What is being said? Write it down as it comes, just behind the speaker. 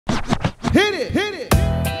Hit it, hit it.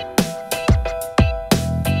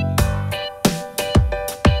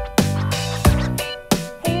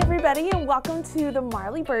 Hey everybody, and welcome to the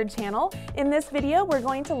Marley Bird channel. In this video, we're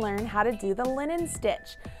going to learn how to do the linen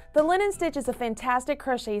stitch. The linen stitch is a fantastic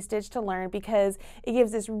crochet stitch to learn because it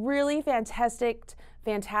gives this really fantastic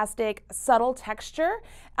subtle texture,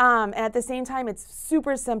 and at the same time it's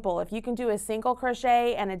super simple. If you can do a single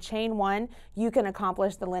crochet and a chain one, you can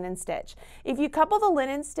accomplish the linen stitch. If you couple the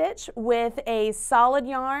linen stitch with a solid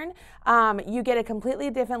yarn, you get a completely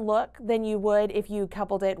different look than you would if you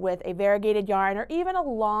coupled it with a variegated yarn or even a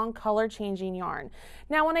long color changing yarn.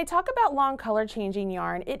 Now when I talk about long color changing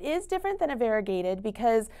yarn, it is different than a variegated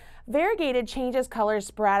because variegated changes colors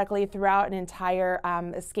sporadically throughout an entire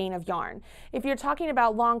skein of yarn. If you're talking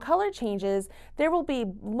about long color changes, there will be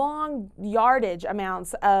long yardage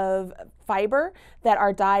amounts of fiber that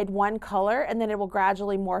are dyed one color, and then it will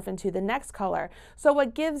gradually morph into the next color. So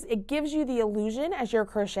it gives you the illusion as you're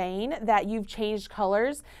crocheting that you've changed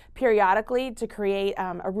colors periodically to create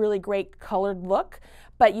a really great colored look,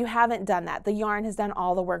 but you haven't done that. The yarn has done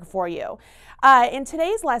all the work for you. In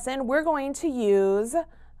today's lesson, we're going to use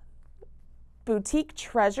Boutique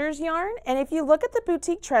Treasures yarn, and if you look at the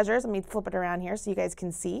Boutique Treasures, let me flip it around here so you guys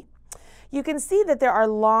can see. You can see that there are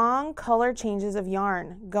long color changes of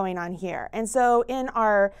yarn going on here. And so in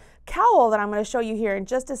our cowl that I'm going to show you here in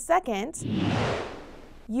just a second,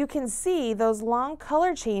 you can see those long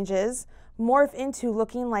color changes morph into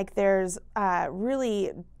looking like there's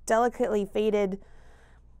really delicately faded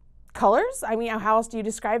colors. I mean, how else do you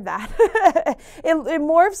describe that? it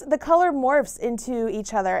morphs, the color morphs into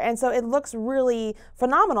each other, and so it looks really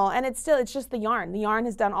phenomenal, and it's just the yarn. The yarn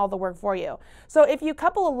has done all the work for you. So if you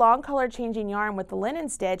couple a long color changing yarn with the linen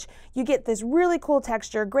stitch, you get this really cool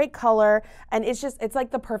texture, great color, and it's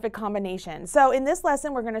like the perfect combination. So in this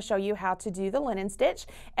lesson, we're going to show you how to do the linen stitch,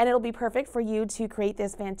 and it'll be perfect for you to create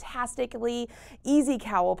this fantastically easy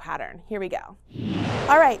cowl pattern. Here we go.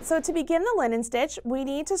 All right, so to begin the linen stitch, we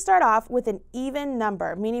need to start off with an even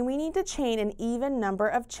number, meaning we need to chain an even number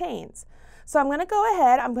of chains. So I'm going to go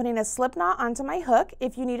ahead, I'm putting a slip knot onto my hook.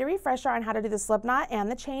 If you need a refresher on how to do the slip knot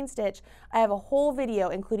and the chain stitch, I have a whole video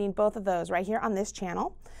including both of those right here on this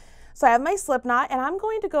channel. So I have my slip knot, and I'm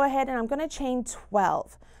going to go ahead and I'm going to chain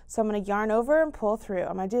 12. So I'm going to yarn over and pull through.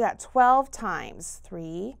 I'm going to do that 12 times.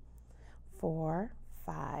 3, 4,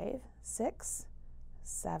 5, 6,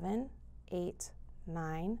 7, 8,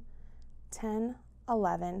 9, 10,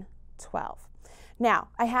 11, 12. Now,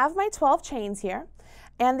 I have my 12 chains here,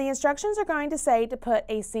 and the instructions are going to say to put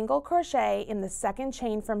a single crochet in the second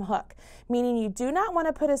chain from hook, meaning you do not want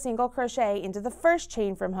to put a single crochet into the first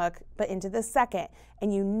chain from hook, but into the second,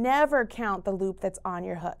 and you never count the loop that's on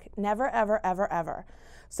your hook. Never, ever, ever, ever.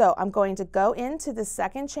 So I'm going to go into the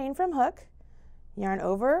second chain from hook, yarn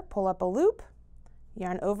over, pull up a loop,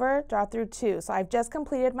 yarn over, draw through 2. So I've just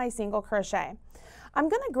completed my single crochet. I'm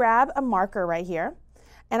going to grab a marker right here,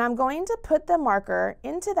 and I'm going to put the marker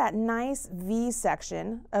into that nice V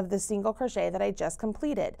section of the single crochet that I just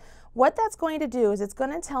completed. What that's going to do is it's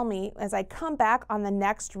going to tell me as I come back on the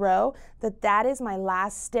next row that that is my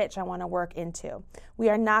last stitch I want to work into. We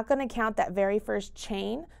are not going to count that very first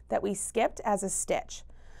chain that we skipped as a stitch.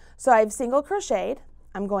 So I've single crocheted,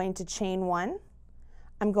 I'm going to chain 1,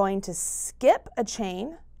 I'm going to skip a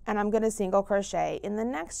chain, and I'm going to single crochet in the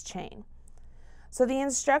next chain. So the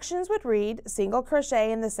instructions would read single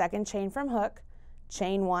crochet in the second chain from hook,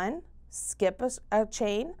 chain 1, skip a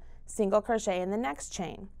chain, single crochet in the next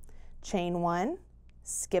chain. Chain 1,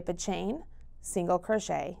 skip a chain, single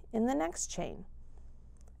crochet in the next chain.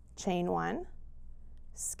 Chain 1,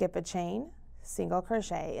 skip a chain, single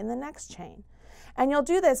crochet in the next chain. And you'll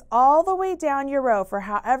do this all the way down your row for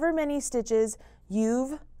however many stitches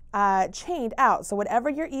you've chained out. So whatever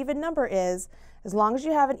your even number is, as long as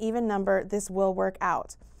you have an even number, this will work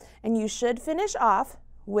out. And you should finish off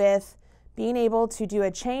with being able to do a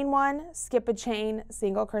chain 1, skip a chain,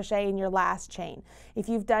 single crochet in your last chain. If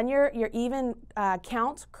you've done your even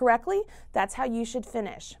count correctly, that's how you should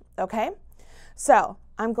finish, okay? So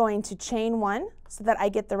I'm going to chain 1 so that I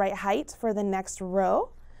get the right height for the next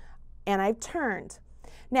row, and I've turned.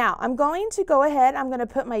 Now I'm going to go ahead, I'm going to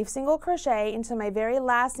put my single crochet into my very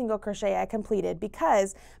last single crochet I completed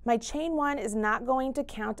because my chain 1 is not going to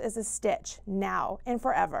count as a stitch now and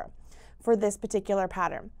forever for this particular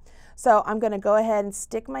pattern. So I'm going to go ahead and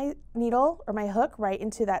stick my needle or my hook right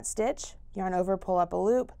into that stitch, yarn over, pull up a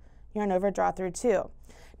loop, yarn over, draw through 2.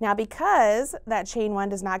 Now because that chain 1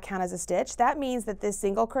 does not count as a stitch, that means that this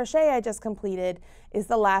single crochet I just completed is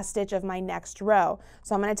the last stitch of my next row.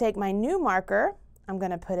 So I'm going to take my new marker, I'm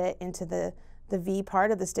going to put it into the V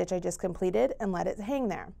part of the stitch I just completed and let it hang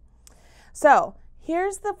there. So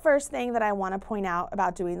here's the first thing that I want to point out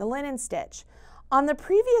about doing the linen stitch. On the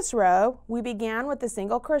previous row, we began with the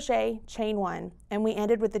single crochet, chain 1, and we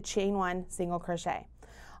ended with the chain 1, single crochet.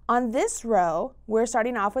 On this row, we're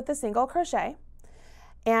starting off with the single crochet,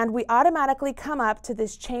 and we automatically come up to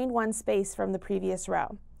this chain 1 space from the previous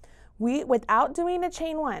row. Without doing a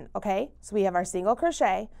chain 1, okay, so we have our single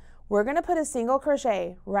crochet, we're going to put a single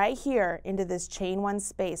crochet right here into this chain 1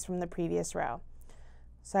 space from the previous row.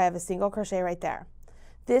 So I have a single crochet right there.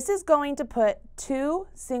 This is going to put 2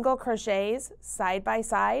 single crochets side by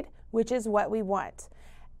side, which is what we want.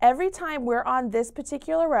 Every time we're on this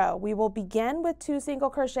particular row, we will begin with 2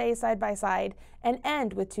 single crochets side by side and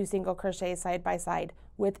end with 2 single crochets side by side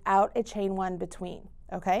without a chain 1 between,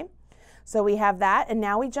 okay? So we have that, and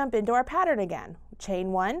now we jump into our pattern again.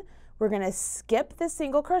 Chain 1, we're going to skip the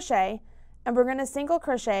single crochet, and we're going to single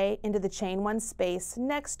crochet into the chain 1 space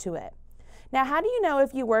next to it. Now, how do you know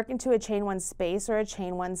if you work into a chain 1 space or a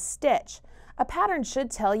chain 1 stitch? A pattern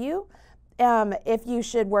should tell you if you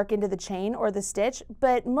should work into the chain or the stitch,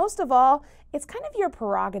 but most of all, it's kind of your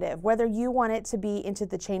prerogative whether you want it to be into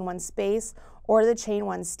the chain 1 space or the chain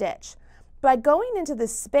 1 stitch. By going into the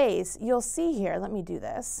space, you'll see here, let me do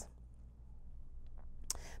this,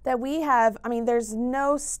 that we have, there's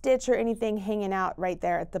no stitch or anything hanging out right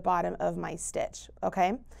there at the bottom of my stitch,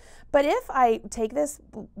 okay? But if I take this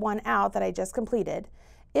one out that I just completed,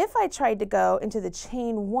 if I tried to go into the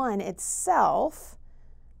chain 1 itself,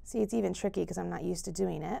 see, it's even tricky because I'm not used to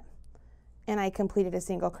doing it, and I completed a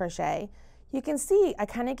single crochet, you can see I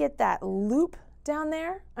kind of get that loop down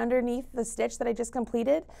there underneath the stitch that I just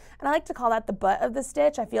completed, and I like to call that the butt of the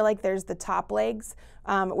stitch. I feel like there's the top legs,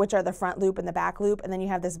 which are the front loop and the back loop, and then you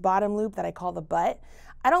have this bottom loop that I call the butt.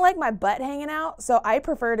 I don't like my butt hanging out, so I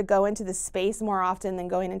prefer to go into the space more often than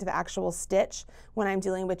going into the actual stitch when I'm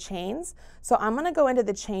dealing with chains. So I'm going to go into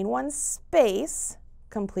the chain 1 space,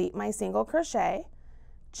 complete my single crochet,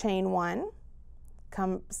 chain 1,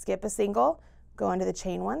 skip a single, go into the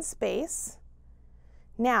chain 1 space.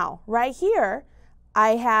 Now, right here,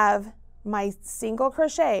 I have my single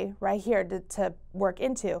crochet right here to work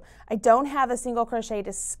into. I don't have a single crochet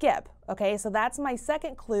to skip, okay? So that's my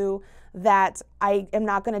second clue that I am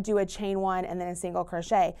not going to do a chain 1 and then a single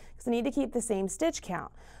crochet because I need to keep the same stitch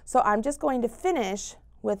count. So I'm just going to finish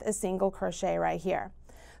with a single crochet right here.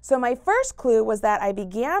 So my first clue was that I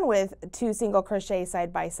began with 2 single crochets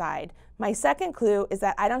side by side. My second clue is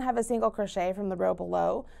that I don't have a single crochet from the row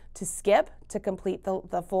below to skip to complete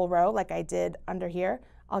the full row like I did under here.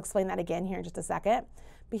 I'll explain that again here in just a second.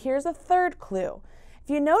 But here's a third clue. If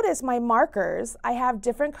you notice my markers, I have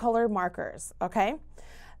different color markers, okay?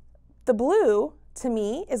 The blue, to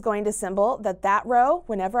me, is going to symbol that row,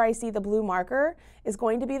 whenever I see the blue marker, is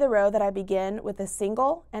going to be the row that I begin with a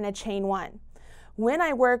single and a chain 1. When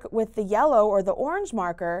I work with the yellow or the orange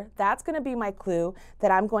marker, that's going to be my clue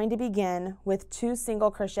that I'm going to begin with 2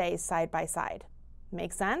 single crochets side by side.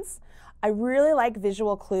 Make sense? I really like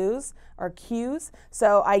visual clues or cues,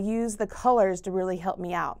 so I use the colors to really help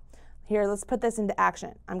me out. Here, let's put this into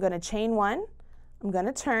action. I'm going to chain 1, I'm going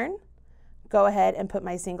to turn, go ahead and put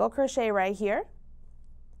my single crochet right here.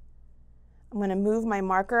 I'm going to move my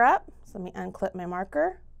marker up, so let me unclip my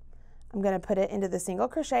marker. I'm going to put it into the single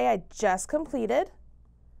crochet I just completed.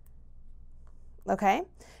 Okay,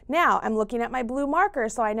 now I'm looking at my blue marker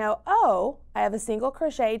so I know, oh, I have a single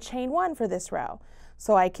crochet chain 1 for this row.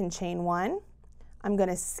 So I can chain 1, I'm going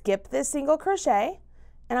to skip this single crochet,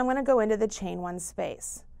 and I'm going to go into the chain 1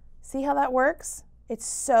 space. See how that works? It's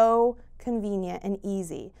so convenient and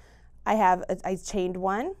easy. I chained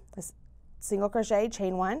 1, a single crochet,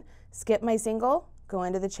 chain 1, skip my single, go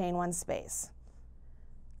into the chain 1 space.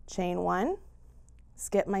 Chain 1,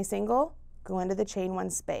 skip my single, go into the chain 1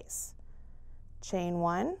 space. Chain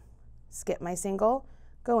 1, skip my single,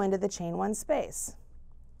 go into the chain 1 space.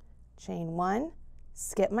 Chain 1,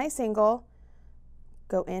 skip my single,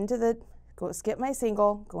 skip my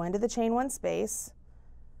single, go into the chain 1 space.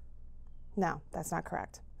 No, that's not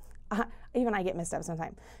correct. Even I get messed up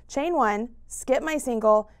sometimes. Chain 1, skip my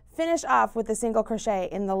single, finish off with the single crochet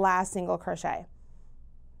in the last single crochet.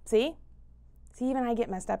 See? See, even I get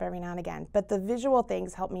messed up every now and again, but the visual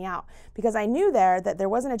things help me out because I knew that there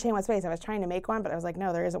wasn't a chain 1 space. I was trying to make one, but I was like,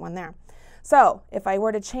 no, there isn't one there. So if I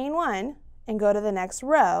were to chain 1 and go to the next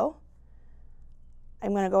row,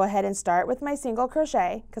 I'm going to go ahead and start with my single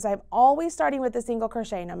crochet because I'm always starting with the single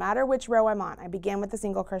crochet no matter which row I'm on. I begin with the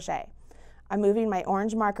single crochet. I'm moving my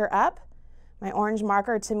orange marker up. My orange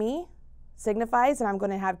marker to me signifies that I'm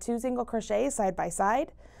going to have 2 single crochets side by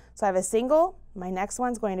side. So I have a single, my next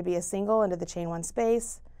one's going to be a single into the chain 1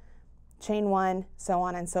 space, chain 1, so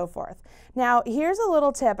on and so forth. Now, here's a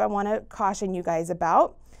little tip I want to caution you guys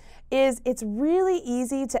about, is it's really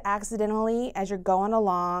easy to accidentally, as you're going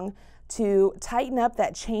along, to tighten up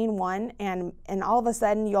that chain 1, and all of a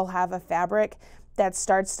sudden you'll have a fabric that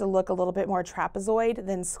starts to look a little bit more trapezoid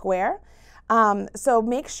than square. So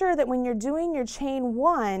make sure that when you're doing your chain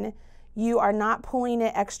 1, you are not pulling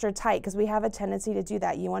it extra tight, because we have a tendency to do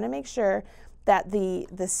that. You want to make sure that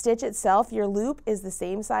the stitch itself, your loop, is the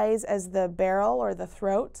same size as the barrel or the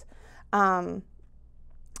throat, so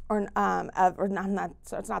it's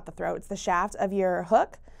not the throat, it's the shaft of your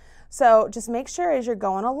hook. So just make sure as you're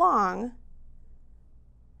going along,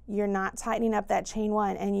 you're not tightening up that chain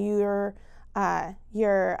 1, and your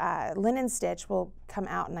linen stitch will come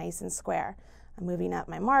out nice and square. I'm moving up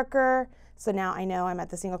my marker, so now I know I'm at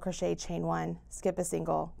the single crochet, chain 1, skip a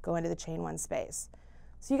single, go into the chain 1 space.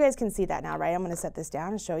 So you guys can see that now, right? I'm going to set this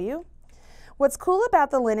down and show you. What's cool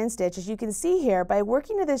about the linen stitch is you can see here, by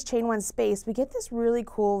working to this chain 1 space, we get this really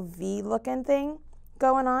cool V looking thing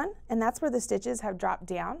going on, and that's where the stitches have dropped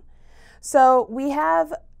down. So we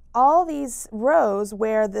have all these rows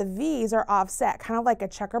where the V's are offset, kind of like a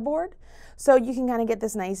checkerboard. So you can kind of get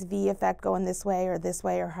this nice V effect going this way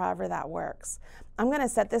or however that works. I'm going to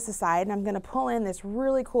set this aside, and I'm going to pull in this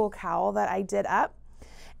really cool cowl that I did up.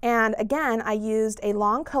 And again, I used a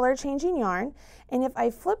long color changing yarn, and if I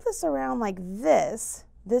flip this around like this,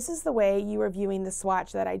 this is the way you are viewing the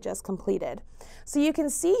swatch that I just completed. So you can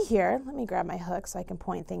see here, let me grab my hook so I can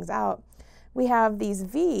point things out. We have these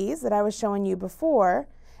V's that I was showing you before,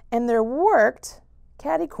 and they're worked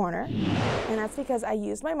catty corner, and that's because I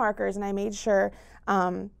used my markers and I made sure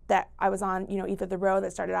that I was on, either the row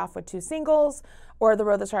that started off with 2 singles or the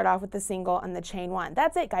row that started off with the single and the chain 1.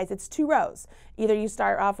 That's it, guys. It's 2 rows. Either you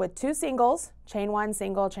start off with 2 singles, chain 1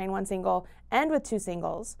 single, chain 1 single, end with 2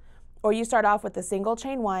 singles, or you start off with the single,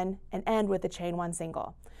 chain 1, and end with the chain 1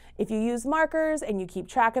 single. If you use markers and you keep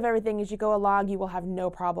track of everything as you go along, you will have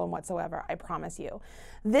no problem whatsoever, I promise you.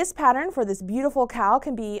 This pattern for this beautiful cowl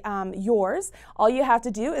can be yours. All you have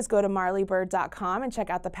to do is go to marleybird.com and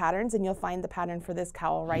check out the patterns, and you'll find the pattern for this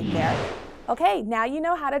cowl right there. Okay, now you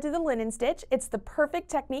know how to do the linen stitch. It's the perfect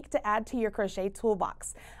technique to add to your crochet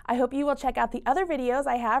toolbox. I hope you will check out the other videos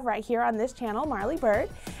I have right here on this channel, Marley Bird,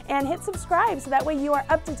 and hit subscribe so that way you are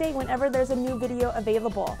up to date whenever there's a new video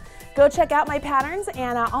available. Go check out my patterns,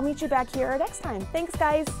 and I'll meet you back here next time. Thanks,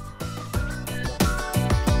 guys.